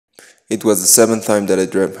It was the 7th time that I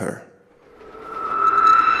dreamt her.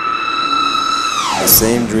 The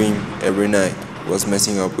same dream every night was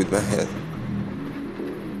messing up with my head.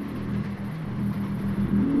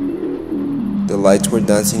 The lights were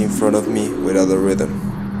dancing in front of me without a rhythm.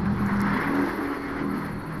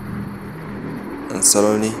 And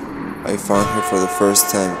suddenly, I found her for the first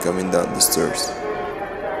time coming down the stairs.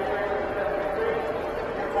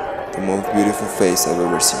 The most beautiful face I've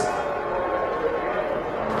ever seen.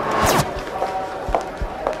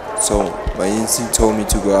 So, my instinct told me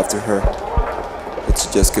to go after her, but she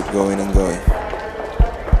just kept going and going.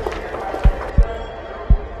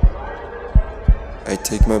 I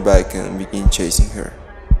take my bike and begin chasing her.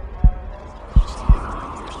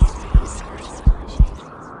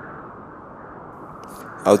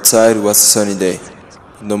 Outside was a sunny day.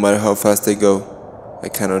 No matter how fast I go, I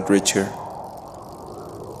cannot reach her.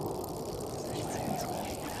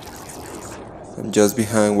 I'm just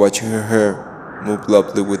behind watching her hair move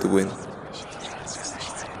lovely with the wind.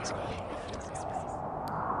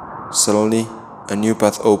 Suddenly, a new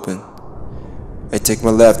path opened. I take my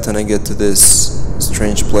left and I get to this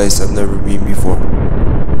strange place I've never been before.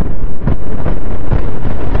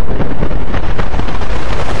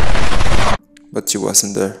 But she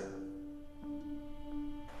wasn't there.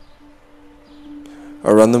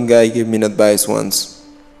 A random guy gave me an advice once.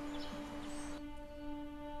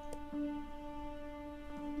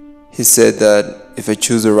 He said that if I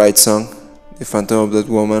choose the right song, the phantom of that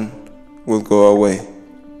woman will go away.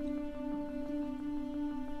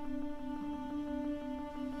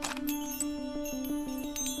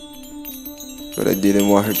 But I didn't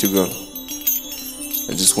want her to go.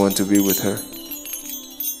 I just want to be with her.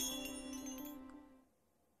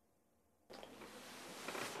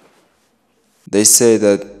 They say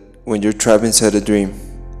that when you're trapped inside a dream,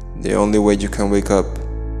 the only way you can wake up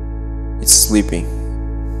is sleeping.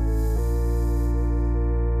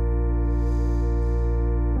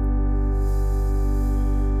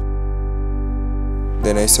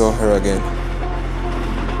 Then I saw her again,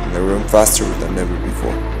 and I ran faster than ever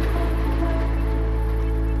before.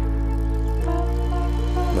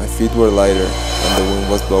 My feet were lighter, and the wind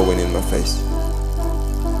was blowing in my face.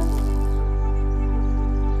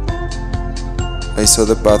 I saw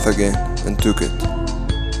the path again and took it.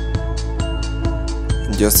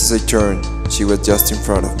 And just as I turned, she was just in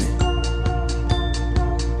front of me.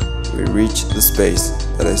 We reached the space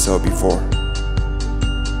that I saw before.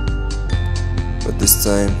 But this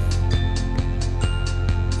time,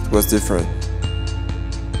 it was different.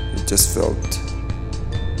 It just felt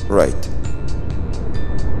right.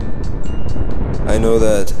 I know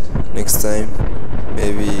that next time,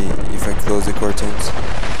 maybe if I close the curtains,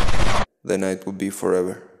 the night will be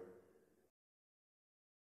forever.